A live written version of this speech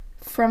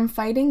From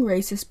fighting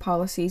racist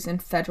policies in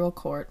federal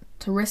court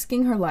to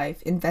risking her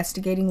life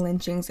investigating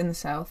lynchings in the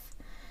South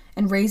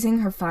and raising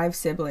her 5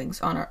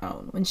 siblings on her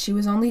own when she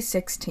was only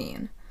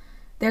 16,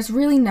 there's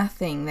really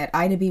nothing that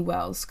Ida B.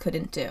 Wells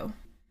couldn't do.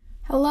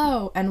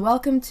 Hello, and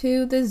welcome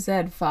to the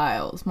Zed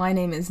Files. My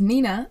name is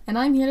Nina, and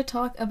I'm here to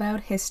talk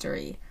about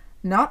history.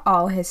 Not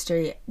all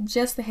history,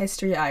 just the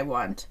history I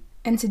want.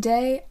 And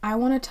today, I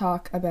want to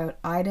talk about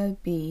Ida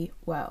B.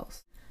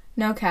 Wells.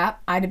 No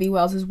cap, Ida B.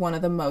 Wells is one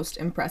of the most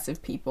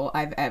impressive people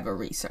I've ever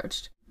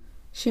researched.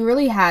 She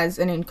really has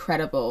an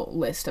incredible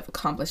list of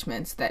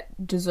accomplishments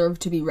that deserve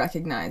to be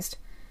recognized.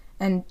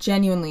 And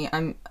genuinely,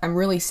 I'm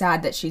really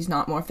sad that she's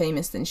not more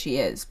famous than she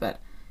is, but,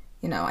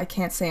 I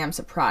can't say I'm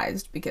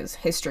surprised because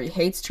history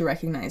hates to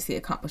recognize the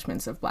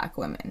accomplishments of Black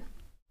women.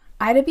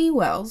 Ida B.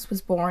 Wells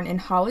was born in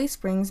Holly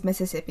Springs,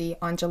 Mississippi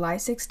on July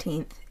 16,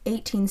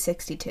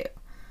 1862.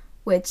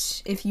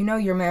 Which, if you know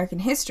your American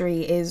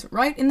history, is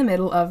right in the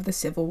middle of the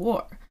Civil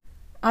War.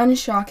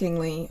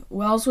 Unshockingly,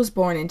 Wells was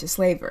born into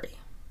slavery,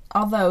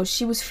 although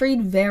she was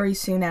freed very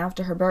soon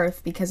after her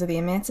birth because of the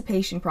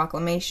Emancipation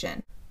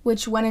Proclamation,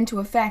 which went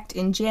into effect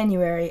in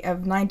January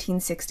of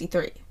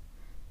 1963.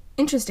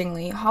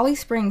 Interestingly, Holly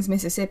Springs,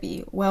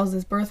 Mississippi,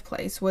 Wells's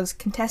birthplace, was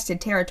contested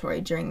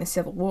territory during the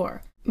Civil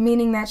War,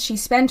 meaning that she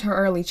spent her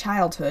early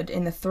childhood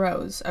in the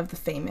throes of the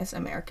famous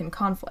American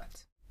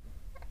conflict.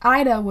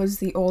 Ida was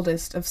the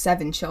oldest of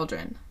 7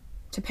 children,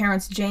 to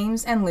parents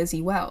James and Lizzie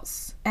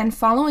Wells, and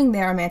following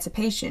their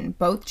emancipation,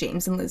 both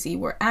James and Lizzie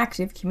were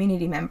active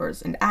community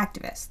members and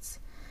activists.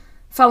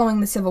 Following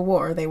the Civil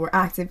War, they were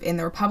active in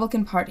the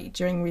Republican Party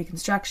during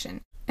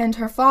Reconstruction, and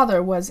her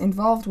father was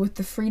involved with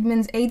the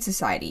Freedmen's Aid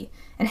Society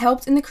and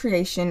helped in the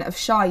creation of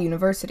Shaw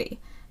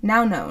University,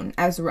 now known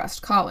as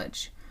Rust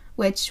College,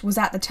 which was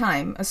at the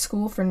time a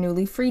school for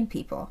newly freed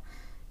people.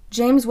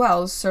 James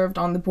Wells served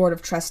on the Board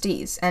of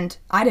Trustees, and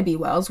Ida B.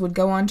 Wells would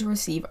go on to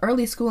receive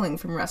early schooling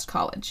from Rust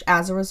College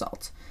as a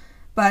result,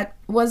 but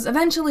was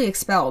eventually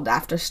expelled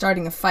after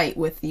starting a fight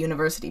with the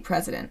university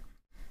president.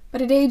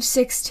 But at age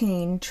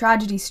 16,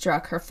 tragedy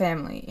struck her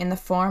family in the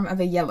form of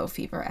a yellow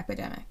fever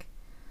epidemic.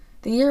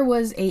 The year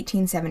was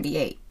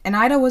 1878, and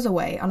Ida was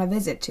away on a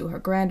visit to her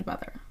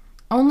grandmother,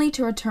 only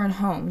to return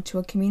home to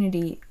a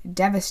community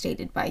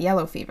devastated by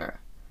yellow fever.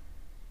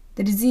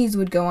 The disease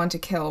would go on to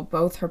kill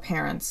both her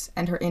parents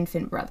and her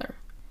infant brother,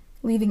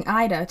 leaving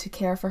Ida to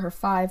care for her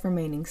 5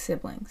 remaining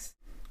siblings.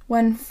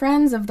 When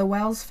friends of the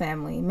Wells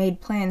family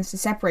made plans to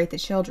separate the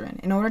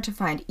children in order to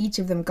find each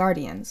of them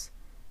guardians,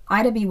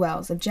 Ida B.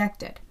 Wells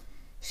objected.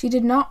 She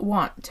did not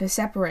want to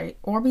separate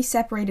or be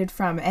separated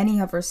from any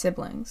of her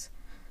siblings,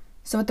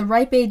 so at the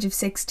ripe age of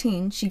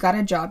 16, she got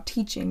a job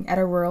teaching at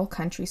a rural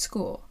country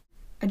school,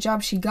 a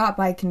job she got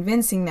by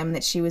convincing them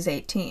that she was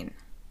 18.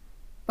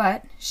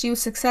 But she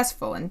was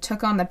successful and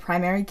took on the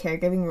primary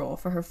caregiving role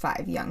for her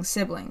 5 young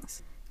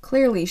siblings.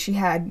 Clearly, she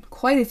had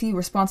quite a few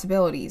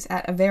responsibilities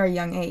at a very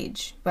young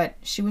age, but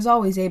she was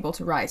always able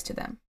to rise to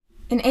them.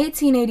 In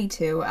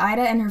 1882,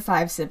 Ida and her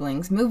 5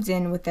 siblings moved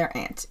in with their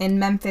aunt in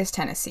Memphis,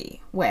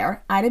 Tennessee,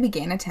 where Ida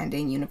began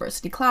attending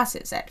university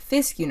classes at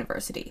Fisk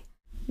University,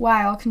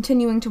 while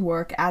continuing to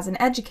work as an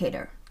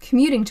educator,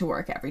 commuting to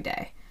work every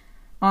day,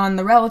 on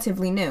the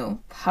relatively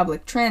new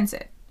public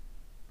transit,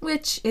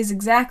 which is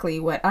exactly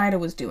what Ida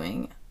was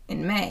doing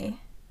in May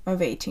of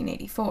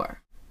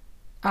 1884.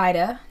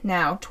 Ida,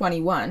 now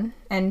 21,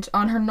 and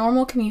on her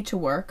normal commute to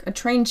work, a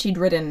train she'd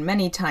ridden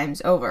many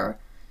times over,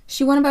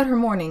 she went about her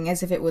morning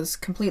as if it was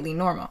completely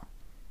normal.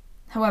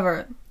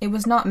 However, it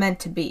was not meant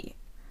to be.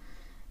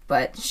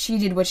 But she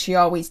did what she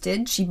always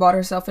did. She bought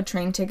herself a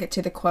train ticket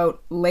to the,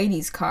 quote,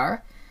 ladies'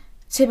 car.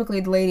 Typically,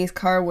 the ladies'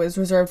 car was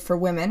reserved for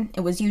women. It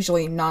was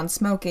usually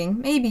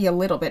non-smoking, maybe a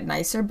little bit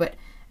nicer, but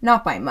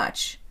not by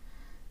much.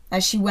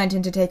 As she went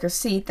in to take her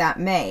seat that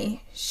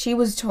May, she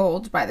was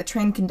told by the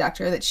train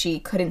conductor that she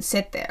couldn't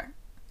sit there,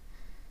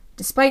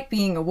 despite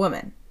being a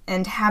woman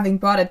and having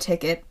bought a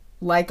ticket,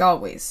 like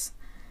always.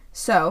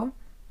 So,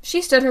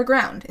 she stood her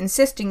ground,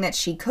 insisting that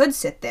she could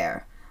sit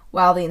there,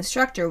 while the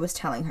instructor was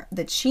telling her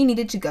that she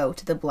needed to go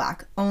to the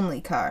black-only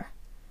car.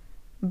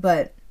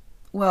 But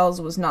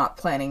Wells was not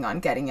planning on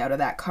getting out of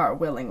that car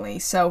willingly,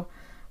 so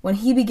when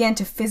he began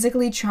to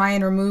physically try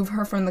and remove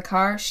her from the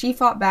car, she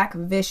fought back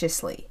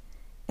viciously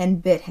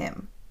and bit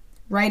him,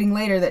 writing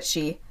later that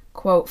she,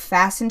 quote,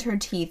 fastened her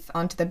teeth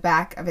onto the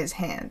back of his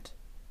hand.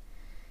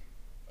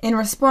 In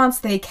response,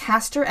 they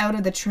cast her out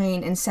of the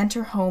train and sent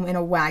her home in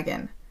a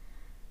wagon.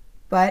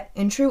 But,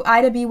 in true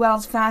Ida B.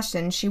 Wells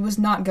fashion, she was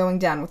not going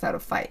down without a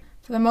fight.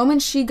 For the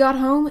moment she got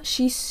home,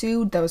 she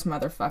sued those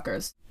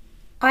motherfuckers.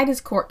 Ida's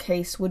court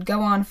case would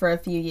go on for a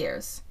few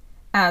years,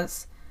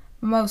 as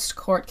most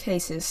court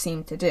cases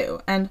seem to do,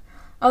 and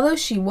although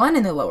she won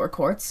in the lower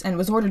courts and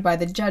was ordered by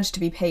the judge to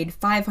be paid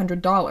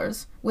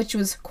 $500, which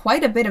was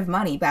quite a bit of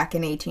money back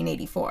in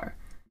 1884,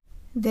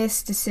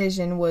 this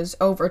decision was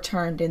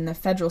overturned in the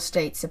federal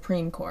state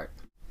Supreme Court,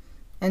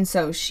 and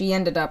so she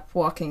ended up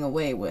walking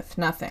away with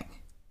nothing.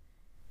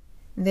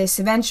 This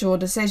eventual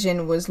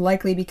decision was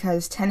likely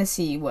because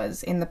Tennessee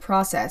was in the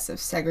process of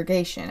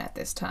segregation at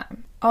this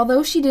time.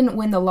 Although she didn't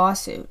win the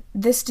lawsuit,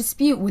 this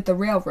dispute with the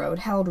railroad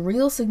held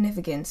real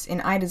significance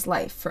in Ida's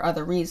life for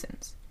other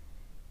reasons.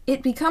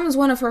 It becomes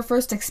one of her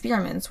first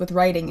experiments with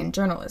writing and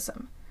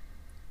journalism.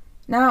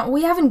 Now,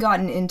 we haven't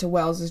gotten into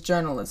Wells's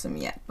journalism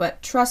yet,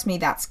 but trust me,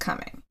 that's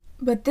coming.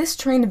 But this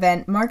train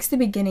event marks the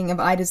beginning of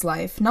Ida's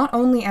life not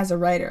only as a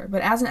writer,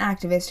 but as an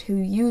activist who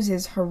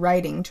uses her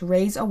writing to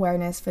raise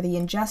awareness for the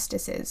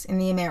injustices in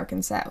the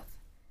American South.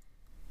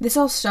 This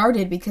all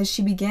started because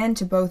she began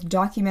to both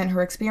document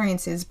her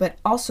experiences, but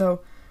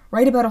also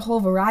write about a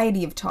whole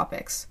variety of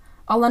topics,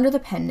 all under the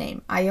pen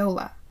name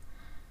Iola.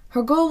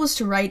 Her goal was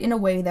to write in a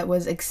way that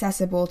was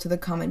accessible to the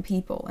common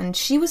people, and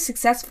she was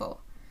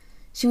successful.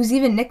 She was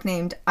even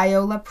nicknamed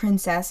Iola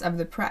Princess of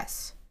the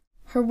Press.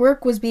 Her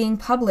work was being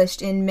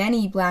published in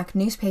many black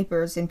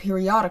newspapers and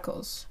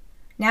periodicals.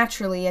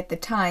 Naturally, at the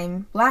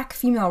time, black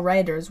female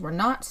writers were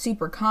not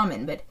super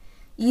common, but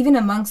even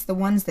amongst the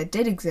ones that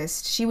did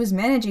exist, she was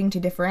managing to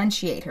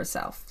differentiate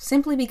herself,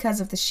 simply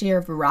because of the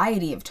sheer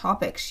variety of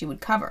topics she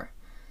would cover.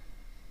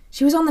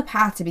 She was on the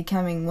path to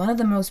becoming one of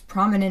the most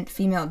prominent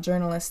female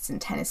journalists in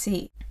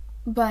Tennessee.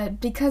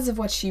 But because of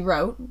what she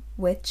wrote,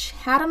 which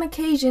had on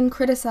occasion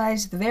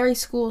criticized the very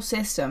school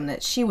system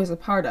that she was a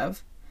part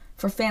of,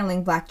 for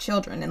failing black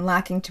children and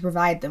lacking to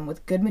provide them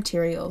with good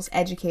materials,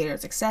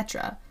 educators,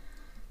 etc.,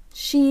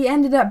 she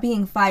ended up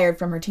being fired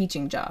from her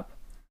teaching job.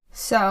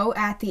 So,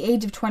 at the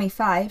age of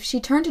 25, she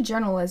turned to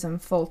journalism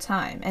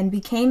full-time and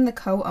became the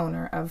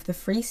co-owner of the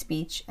Free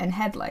Speech and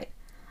Headlight,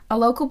 a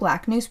local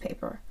black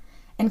newspaper,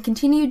 and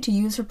continued to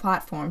use her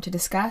platform to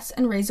discuss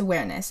and raise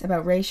awareness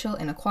about racial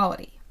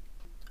inequality.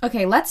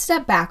 Okay, let's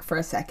step back for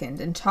a second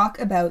and talk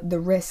about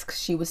the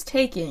risks she was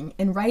taking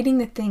in writing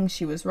the things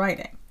she was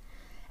writing,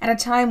 at a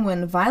time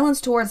when violence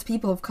towards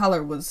people of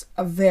color was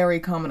a very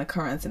common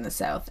occurrence in the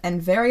South,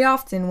 and very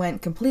often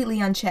went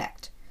completely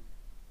unchecked.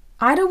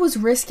 Ida was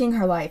risking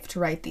her life to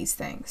write these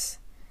things.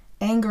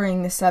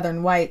 Angering the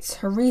Southern whites,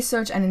 her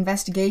research and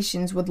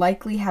investigations would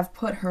likely have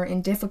put her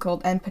in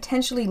difficult and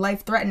potentially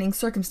life-threatening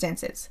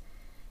circumstances.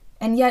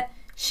 And yet,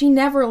 she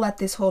never let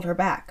this hold her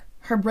back.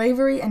 Her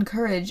bravery and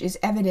courage is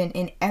evident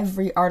in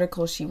every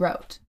article she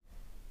wrote.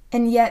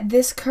 And yet,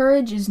 this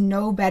courage is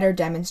no better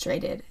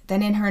demonstrated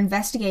than in her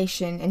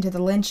investigation into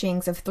the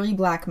lynchings of 3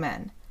 black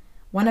men,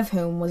 one of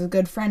whom was a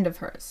good friend of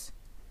hers: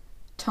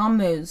 Tom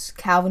Moose,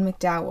 Calvin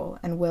McDowell,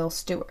 and Will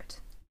Stewart.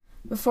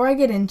 Before I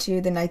get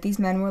into the night these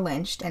men were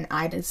lynched and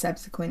Ida's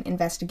subsequent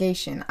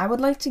investigation, I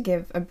would like to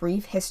give a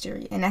brief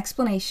history and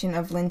explanation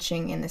of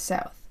lynching in the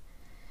South.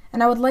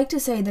 And I would like to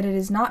say that it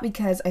is not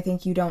because I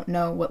think you don't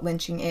know what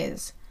lynching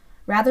is,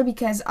 rather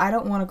because I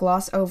don't want to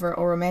gloss over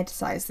or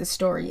romanticize this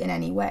story in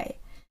any way.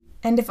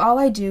 And if all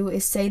I do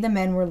is say the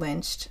men were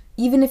lynched,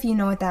 even if you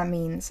know what that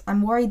means,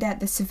 I'm worried that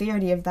the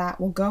severity of that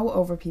will go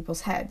over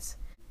people's heads.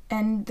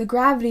 And the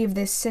gravity of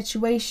this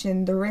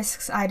situation, the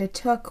risks Ida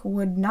took,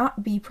 would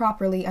not be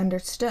properly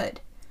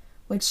understood,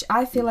 which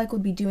I feel like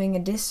would be doing a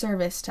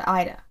disservice to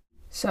Ida.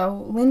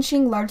 So,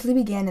 lynching largely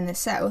began in the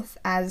South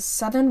as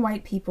Southern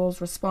white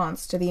people's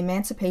response to the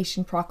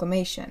Emancipation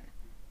Proclamation.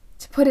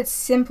 To put it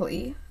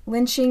simply,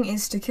 lynching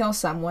is to kill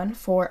someone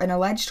for an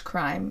alleged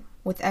crime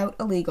without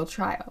a legal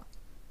trial.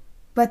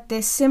 But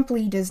this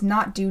simply does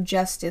not do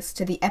justice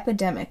to the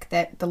epidemic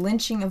that the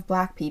lynching of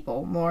black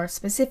people, more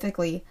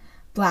specifically,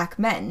 black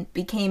men,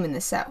 became in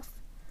the South.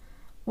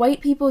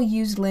 White people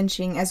used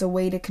lynching as a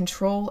way to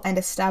control and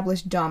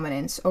establish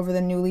dominance over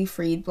the newly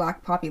freed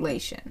black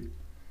population.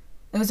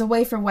 It was a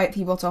way for white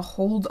people to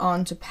hold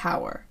on to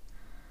power.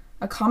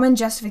 A common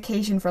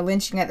justification for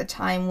lynching at the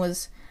time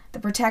was the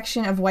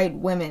protection of white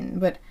women,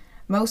 but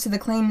most of the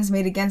claims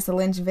made against the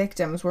lynched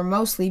victims were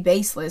mostly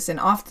baseless and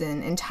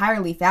often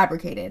entirely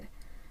fabricated.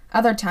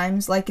 Other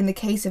times, like in the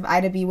case of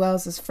Ida B.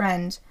 Wells'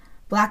 friend,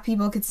 black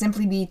people could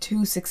simply be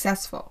too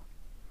successful.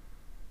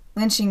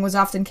 Lynching was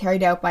often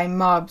carried out by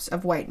mobs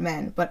of white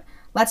men, but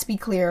let's be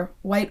clear,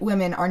 white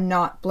women are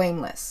not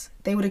blameless.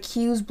 They would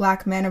accuse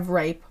black men of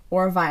rape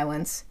or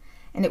violence,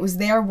 and it was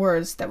their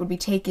words that would be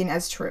taken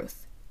as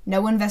truth.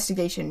 No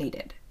investigation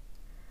needed.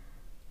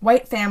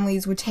 White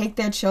families would take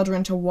their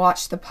children to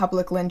watch the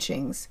public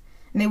lynchings,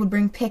 and they would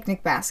bring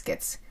picnic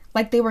baskets,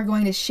 like they were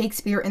going to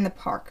Shakespeare in the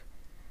Park.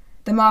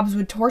 The mobs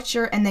would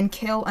torture and then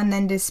kill and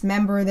then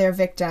dismember their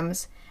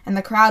victims, and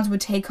the crowds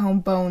would take home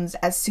bones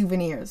as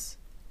souvenirs.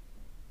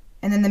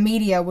 And then the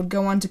media would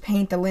go on to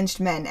paint the lynched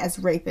men as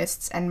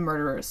rapists and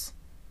murderers.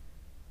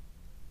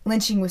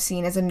 Lynching was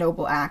seen as a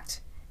noble act,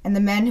 and the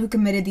men who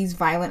committed these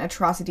violent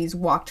atrocities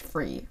walked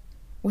free,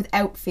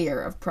 without fear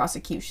of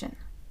prosecution.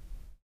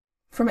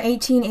 From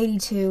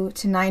 1882 to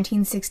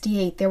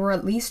 1968, there were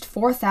at least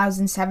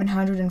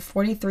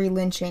 4,743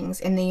 lynchings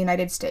in the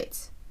United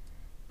States.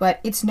 But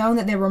it's known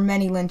that there were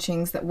many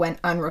lynchings that went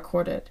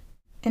unrecorded.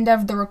 And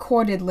of the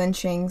recorded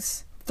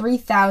lynchings,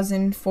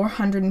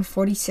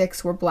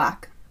 3,446 were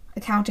black,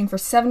 accounting for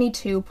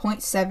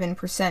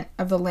 72.7%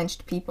 of the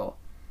lynched people.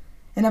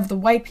 And of the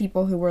white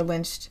people who were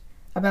lynched,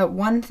 about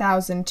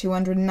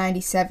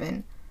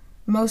 1,297,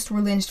 Most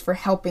were lynched for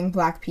helping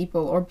black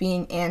people or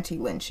being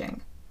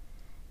anti-lynching.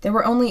 There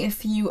were only a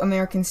few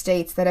American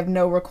states that have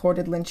no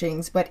recorded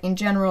lynchings, but in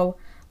general,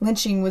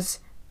 lynching was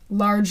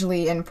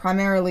largely and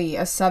primarily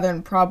a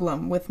Southern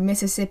problem, with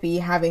Mississippi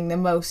having the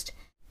most,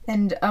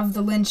 and of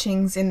the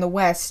lynchings in the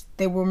West,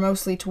 they were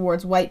mostly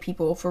towards white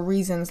people for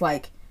reasons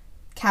like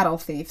cattle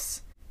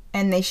thieves,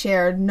 and they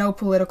shared no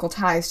political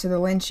ties to the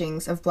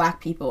lynchings of black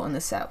people in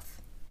the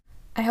South.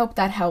 I hope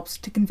that helps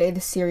to convey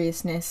the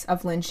seriousness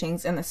of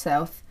lynchings in the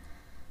South.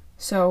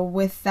 So,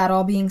 with that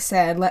all being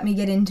said, let me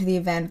get into the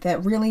event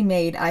that really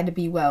made Ida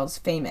B. Wells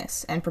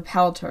famous and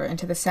propelled her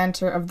into the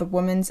center of the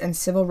women's and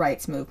civil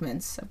rights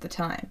movements of the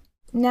time.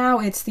 Now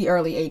it's the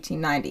early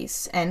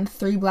 1890s, and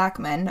 3 black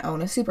men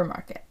own a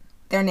supermarket.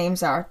 Their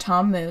names are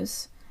Tom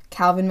Moose,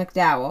 Calvin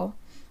McDowell,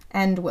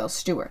 and Will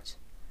Stewart.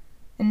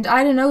 And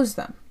Ida knows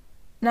them.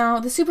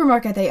 Now, the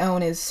supermarket they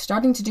own is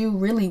starting to do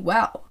really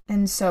well,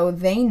 and so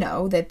they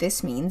know that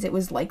this means it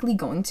was likely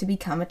going to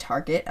become a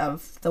target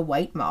of the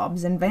white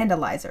mobs and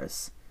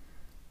vandalizers.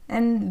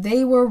 And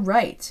they were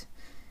right.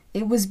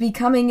 It was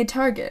becoming a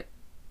target.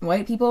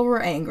 White people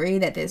were angry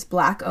that this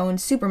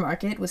black-owned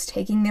supermarket was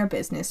taking their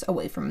business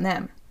away from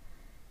them.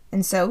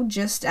 And so,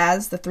 just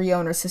as the 3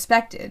 owners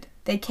suspected,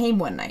 they came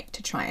one night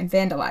to try and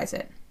vandalize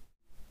it.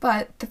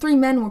 But the 3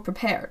 men were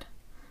prepared.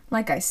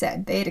 Like I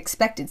said, they had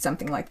expected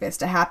something like this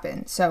to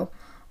happen, so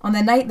on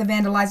the night the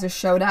vandalizers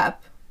showed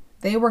up,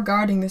 they were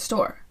guarding the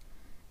store.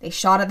 They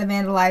shot at the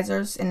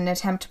vandalizers in an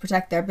attempt to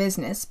protect their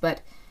business,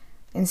 but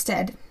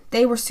instead,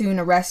 they were soon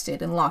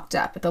arrested and locked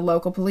up at the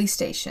local police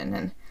station,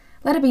 and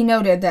let it be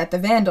noted that the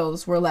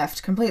vandals were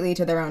left completely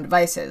to their own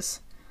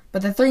devices.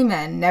 But the 3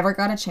 men never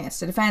got a chance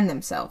to defend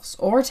themselves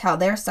or tell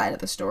their side of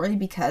the story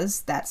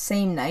because that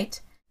same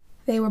night,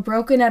 they were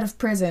broken out of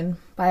prison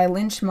by a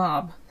lynch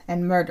mob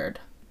and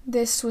murdered.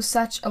 This was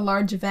such a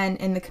large event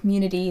in the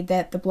community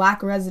that the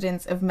black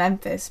residents of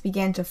Memphis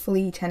began to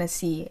flee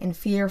Tennessee in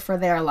fear for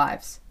their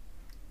lives.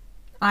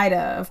 Ida,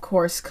 of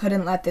course,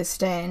 couldn't let this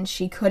stand.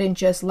 She couldn't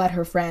just let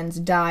her friends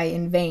die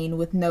in vain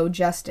with no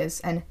justice,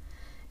 and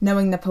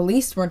knowing the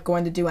police weren't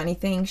going to do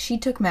anything, she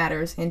took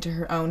matters into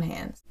her own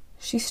hands.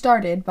 She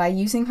started by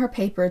using her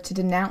paper to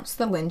denounce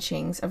the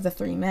lynchings of the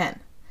 3 men,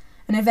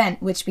 an event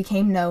which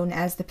became known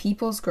as the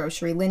People's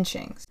Grocery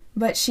Lynchings.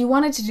 But she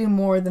wanted to do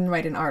more than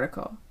write an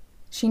article.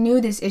 She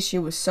knew this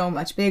issue was so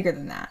much bigger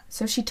than that,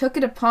 so she took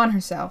it upon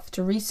herself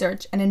to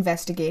research and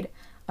investigate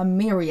a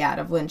myriad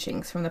of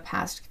lynchings from the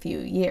past few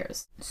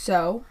years.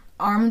 So,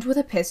 armed with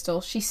a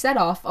pistol, she set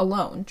off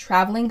alone,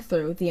 traveling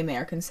through the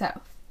American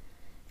South,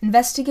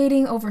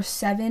 investigating over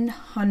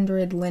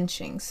 700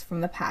 lynchings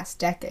from the past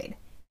decade.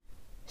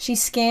 She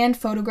scanned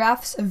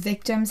photographs of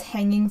victims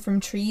hanging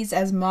from trees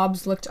as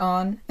mobs looked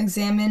on,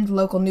 examined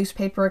local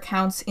newspaper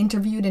accounts,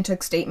 interviewed and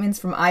took statements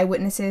from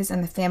eyewitnesses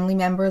and the family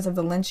members of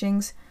the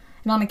lynchings,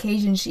 and on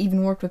occasion she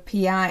even worked with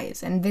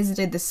PIs and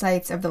visited the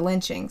sites of the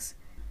lynchings.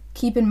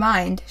 Keep in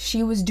mind,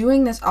 she was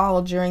doing this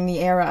all during the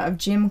era of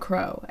Jim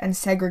Crow and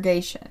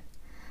segregation,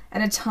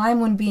 at a time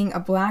when being a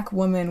black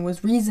woman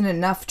was reason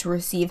enough to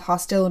receive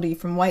hostility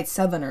from white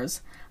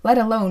Southerners, let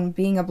alone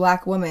being a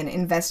black woman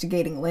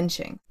investigating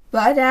lynching.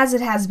 But as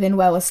it has been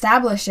well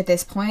established at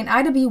this point,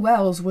 Ida B.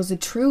 Wells was a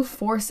true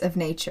force of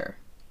nature.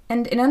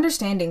 And in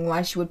understanding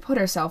why she would put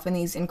herself in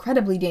these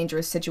incredibly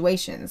dangerous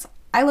situations,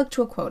 I look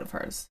to a quote of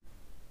hers.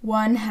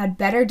 "One had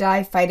better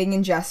die fighting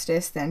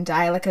injustice than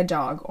die like a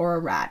dog or a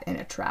rat in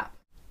a trap."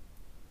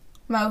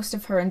 Most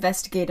of her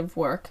investigative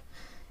work,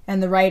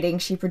 and the writing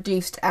she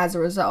produced as a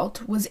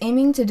result, was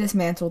aiming to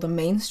dismantle the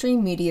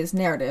mainstream media's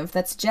narrative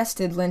that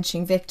suggested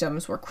lynching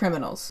victims were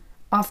criminals,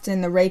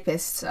 often the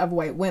rapists of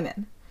white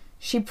women.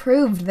 She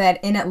proved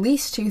that in at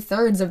least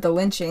 2/3 of the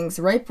lynchings,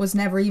 rape was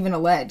never even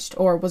alleged,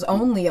 or was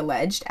only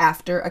alleged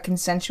after a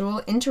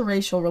consensual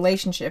interracial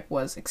relationship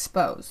was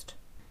exposed.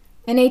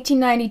 In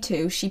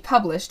 1892, she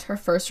published her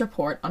first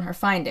report on her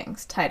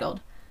findings,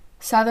 titled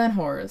Southern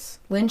Horrors,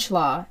 Lynch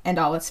Law, and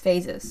All Its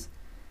Phases,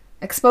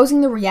 exposing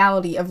the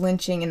reality of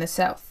lynching in the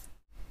South.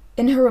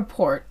 In her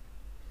report,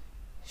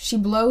 she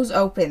blows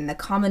open the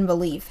common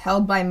belief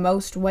held by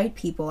most white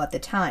people at the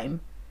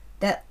time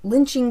that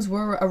lynchings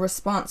were a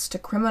response to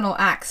criminal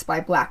acts by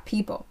black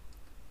people.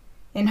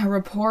 In her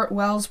report,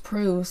 Wells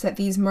proves that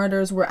these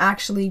murders were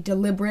actually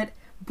deliberate,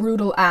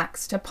 brutal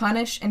acts to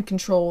punish and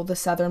control the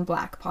Southern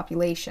black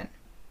population.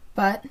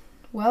 But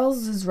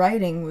Wells's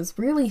writing was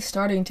really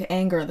starting to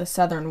anger the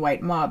Southern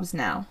white mobs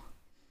now.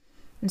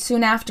 And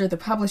soon after the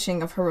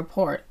publishing of her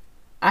report,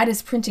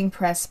 Ida's printing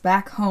press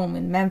back home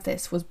in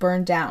Memphis was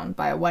burned down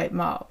by a white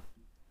mob.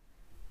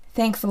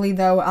 Thankfully,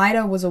 though,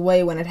 Ida was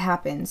away when it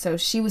happened, so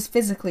she was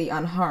physically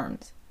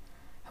unharmed.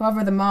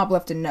 However, the mob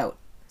left a note,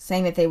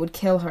 saying that they would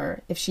kill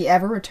her if she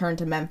ever returned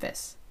to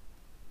Memphis.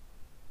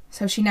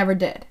 So she never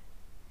did.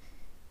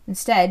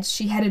 Instead,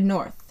 she headed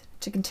north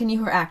to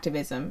continue her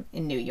activism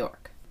in New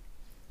York.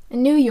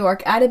 In New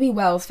York, Ida B.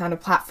 Wells found a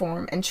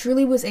platform and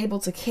truly was able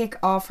to kick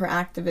off her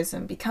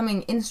activism,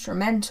 becoming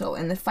instrumental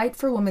in the fight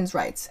for women's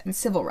rights and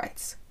civil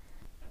rights.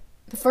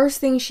 The first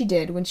thing she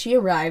did when she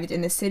arrived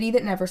in the city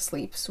that never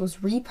sleeps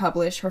was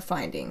republish her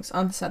findings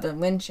on Southern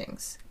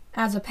lynchings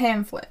as a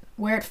pamphlet,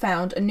 where it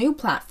found a new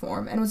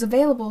platform and was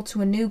available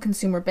to a new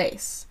consumer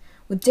base,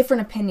 with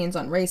different opinions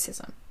on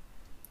racism.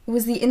 It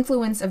was the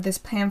influence of this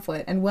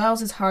pamphlet and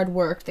Wells's hard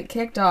work that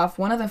kicked off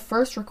one of the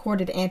first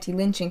recorded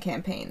anti-lynching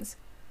campaigns,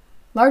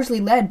 largely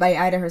led by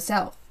Ida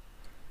herself.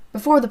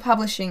 Before the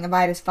publishing of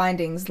Ida's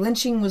findings,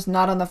 lynching was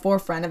not on the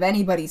forefront of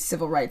anybody's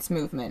civil rights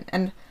movement,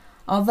 and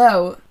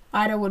although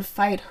Ida would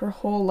fight her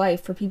whole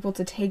life for people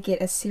to take it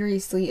as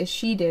seriously as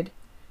she did,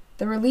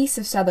 the release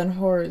of Southern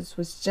Horrors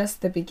was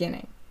just the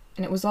beginning,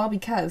 and it was all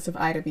because of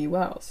Ida B.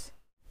 Wells.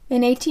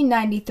 In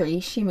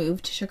 1893, she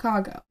moved to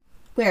Chicago,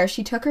 where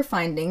she took her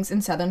findings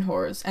in Southern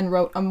Horrors and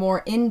wrote a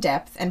more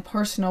in-depth and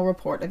personal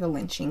report of the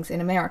lynchings in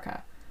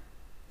America.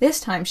 This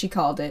time she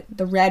called it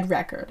The Red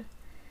Record,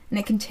 and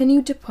it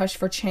continued to push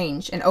for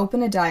change and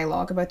open a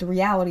dialogue about the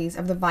realities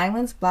of the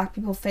violence Black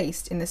people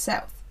faced in the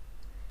South.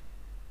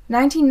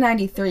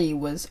 1993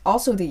 was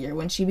also the year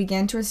when she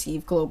began to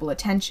receive global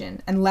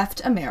attention and left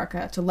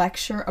America to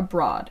lecture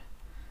abroad.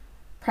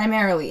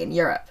 Primarily in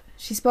Europe,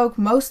 she spoke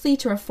mostly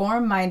to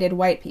reform-minded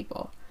white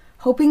people,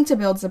 hoping to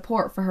build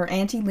support for her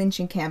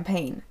anti-lynching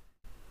campaign.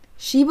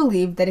 She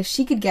believed that if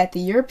she could get the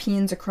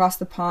Europeans across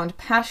the pond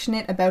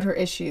passionate about her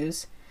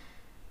issues,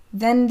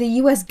 then the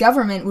U.S.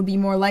 government would be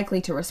more likely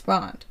to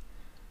respond.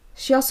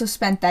 She also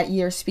spent that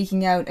year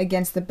speaking out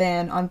against the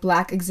ban on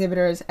Black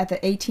exhibitors at the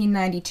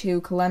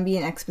 1892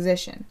 Columbian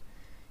Exposition.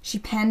 She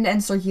penned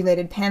and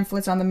circulated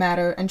pamphlets on the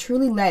matter and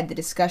truly led the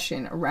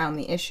discussion around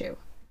the issue.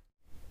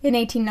 In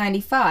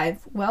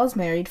 1895, Wells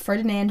married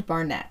Ferdinand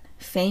Barnett,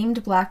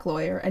 famed Black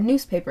lawyer and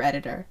newspaper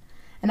editor,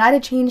 and Ida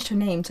changed her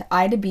name to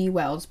Ida B.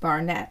 Wells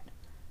Barnett,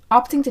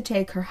 opting to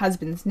take her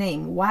husband's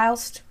name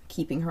whilst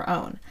keeping her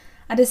own,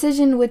 a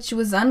decision which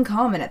was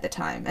uncommon at the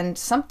time, and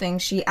something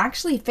she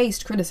actually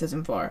faced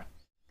criticism for.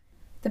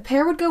 The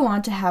pair would go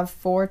on to have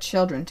 4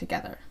 children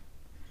together.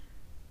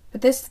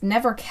 But this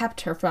never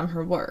kept her from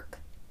her work.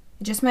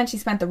 It just meant she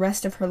spent the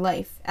rest of her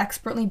life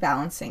expertly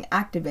balancing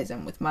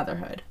activism with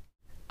motherhood.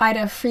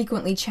 Ida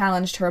frequently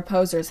challenged her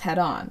opposers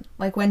head-on,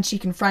 like when she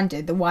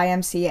confronted the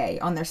YMCA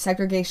on their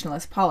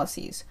segregationist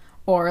policies,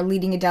 or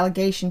leading a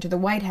delegation to the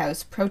White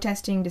House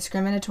protesting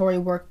discriminatory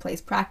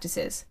workplace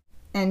practices,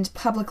 and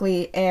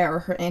publicly air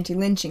her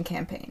anti-lynching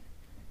campaign.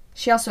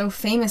 She also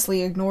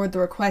famously ignored the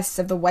requests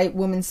of the white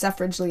woman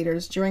suffrage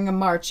leaders during a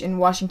march in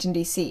Washington,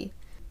 D.C.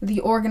 The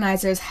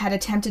organizers had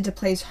attempted to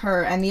place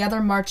her and the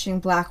other marching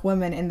Black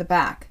women in the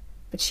back,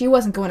 but she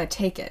wasn't going to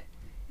take it,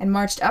 and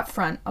marched up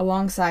front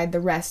alongside the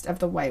rest of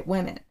the white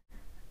women.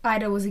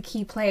 Ida was a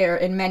key player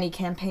in many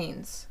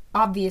campaigns,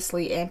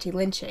 obviously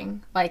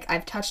anti-lynching, like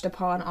I've touched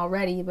upon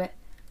already, but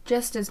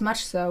just as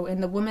much so in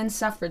the women's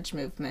suffrage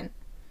movement.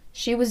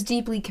 She was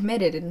deeply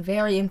committed and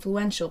very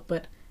influential,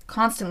 but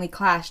constantly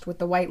clashed with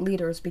the white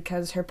leaders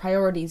because her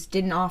priorities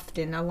didn't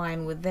often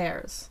align with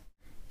theirs.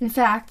 In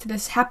fact,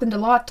 this happened a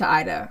lot to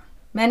Ida.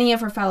 Many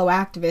of her fellow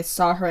activists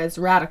saw her as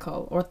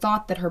radical, or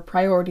thought that her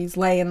priorities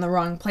lay in the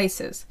wrong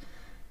places.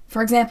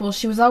 For example,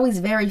 she was always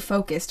very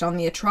focused on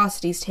the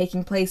atrocities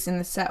taking place in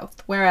the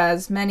South,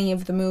 whereas many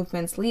of the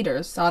movement's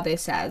leaders saw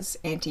this as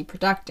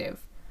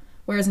anti-productive,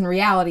 whereas in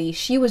reality,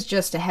 she was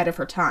just ahead of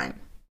her time.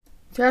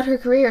 Throughout her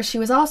career, she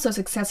was also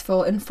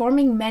successful in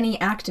forming many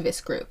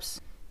activist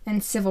groups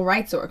and civil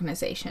rights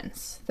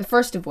organizations, the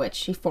first of which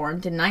she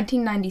formed in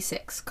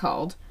 1996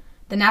 called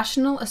the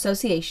National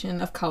Association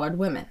of Colored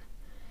Women.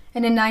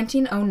 And in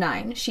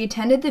 1909, she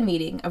attended the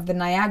meeting of the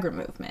Niagara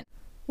Movement,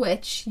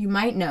 which, you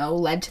might know,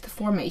 led to the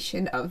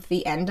formation of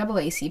the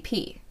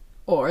NAACP,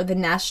 or the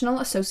National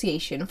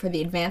Association for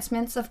the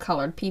Advancements of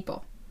Colored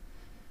People,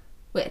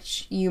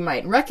 which you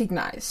might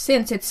recognize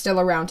since it's still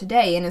around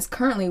today and is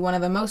currently one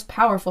of the most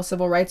powerful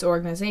civil rights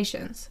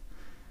organizations.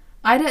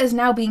 Ida is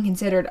now being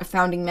considered a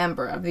founding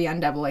member of the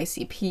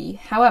NAACP.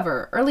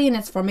 However, early in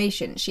its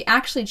formation, she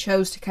actually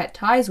chose to cut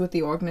ties with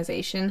the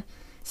organization,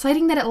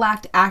 citing that it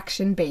lacked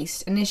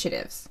action-based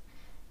initiatives.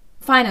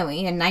 Finally,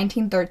 in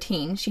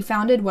 1913, she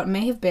founded what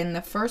may have been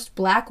the first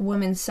Black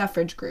women's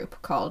suffrage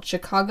group called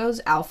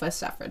Chicago's Alpha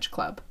Suffrage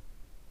Club.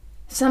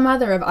 Some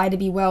other of Ida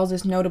B.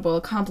 Wells' notable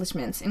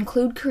accomplishments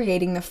include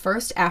creating the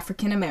first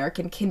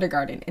African-American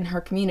kindergarten in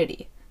her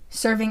community,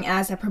 serving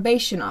as a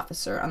probation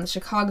officer on the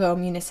Chicago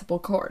Municipal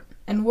Court,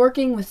 and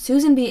working with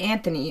Susan B.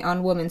 Anthony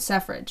on women's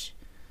suffrage.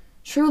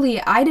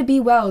 Truly, Ida B.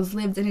 Wells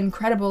lived an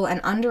incredible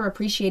and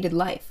underappreciated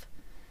life.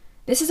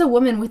 This is a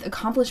woman with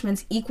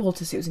accomplishments equal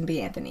to Susan B.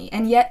 Anthony,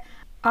 and yet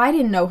I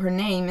didn't know her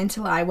name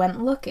until I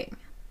went looking.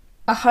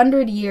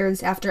 100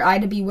 years after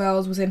Ida B.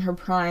 Wells was in her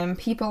prime,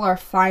 people are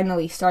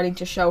finally starting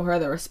to show her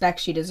the respect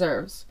she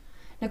deserves.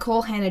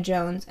 Nikole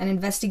Hannah-Jones, an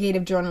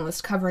investigative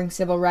journalist covering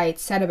civil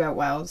rights, said about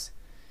Wells,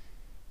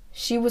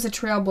 "She was a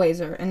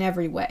trailblazer in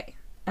every way,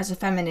 as a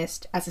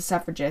feminist, as a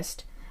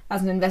suffragist,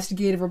 as an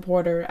investigative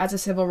reporter, as a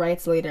civil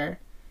rights leader.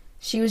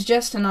 She was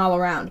just an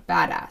all-around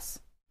badass."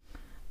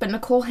 But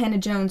Nikole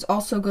Hannah-Jones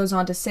also goes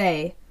on to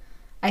say,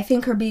 "I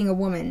think her being a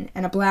woman,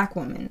 and a Black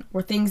woman,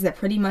 were things that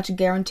pretty much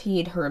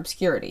guaranteed her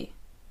obscurity."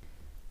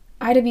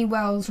 Ida B.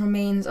 Wells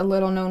remains a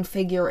little-known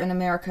figure in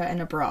America and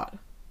abroad,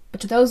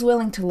 but to those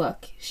willing to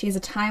look, she is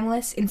a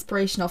timeless,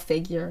 inspirational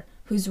figure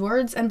whose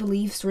words and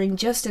beliefs ring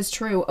just as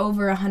true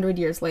over 100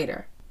 years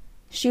later.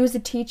 She was a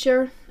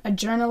teacher, a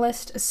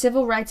journalist, a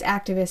civil rights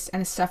activist,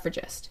 and a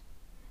suffragist.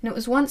 And it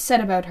was once said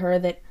about her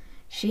that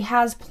she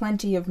has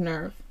plenty of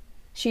nerve.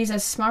 She's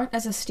as smart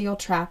as a steel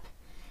trap,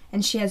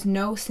 and she has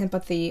no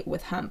sympathy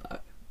with humbug.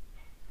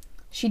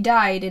 She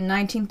died in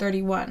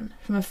 1931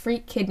 from a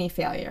freak kidney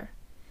failure.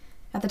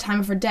 At the time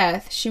of her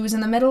death, she was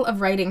in the middle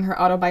of writing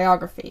her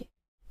autobiography,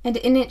 and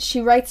in it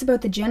she writes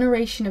about the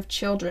generation of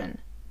children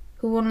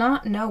who will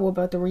not know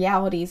about the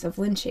realities of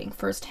lynching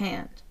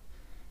firsthand,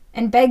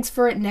 and begs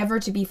for it never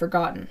to be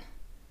forgotten.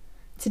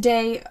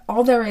 Today,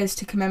 all there is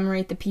to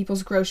commemorate the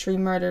People's Grocery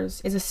murders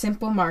is a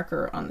simple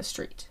marker on the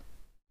street.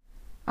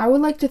 I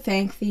would like to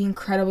thank the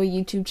incredible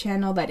YouTube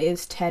channel that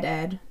is TED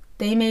Ed.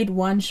 They made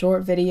one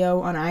short video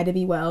on Ida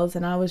B. Wells,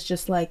 and I was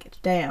just like,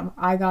 damn,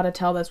 I gotta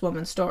tell this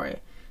woman's story,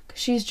 because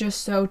she's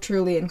just so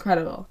truly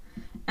incredible.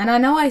 And I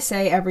know I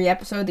say every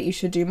episode that you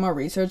should do more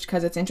research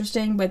because it's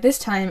interesting, but this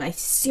time I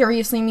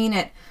seriously mean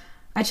it.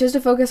 I chose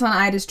to focus on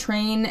Ida's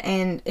train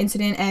and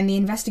incident and the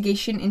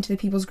investigation into the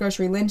People's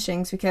Grocery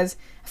lynchings because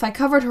if I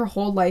covered her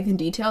whole life in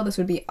detail, this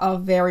would be a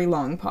very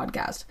long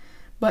podcast.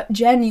 But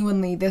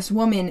genuinely, this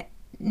woman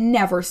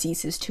never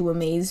ceases to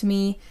amaze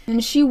me,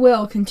 and she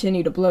will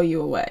continue to blow you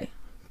away.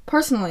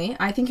 Personally,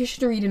 I think you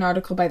should read an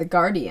article by The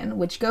Guardian,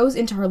 which goes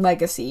into her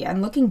legacy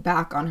and looking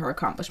back on her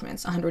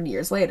accomplishments 100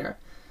 years later.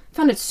 I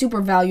found it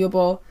super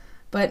valuable,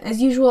 but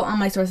as usual, all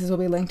my sources will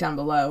be linked down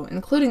below,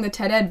 including the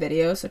TED Ed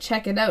video, so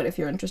check it out if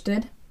you're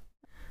interested.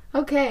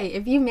 Okay,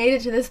 if you made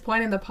it to this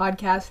point in the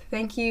podcast,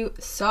 thank you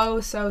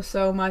so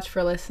much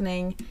for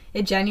listening.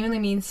 It genuinely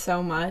means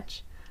so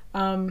much.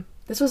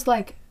 This was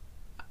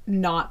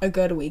not a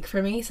good week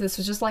for me, so this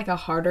was just a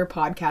harder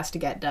podcast to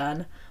get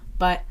done,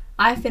 but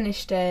I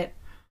finished it.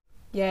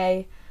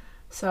 Yay.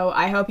 So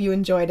I hope you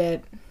enjoyed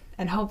it,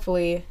 and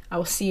hopefully I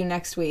will see you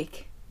next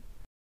week.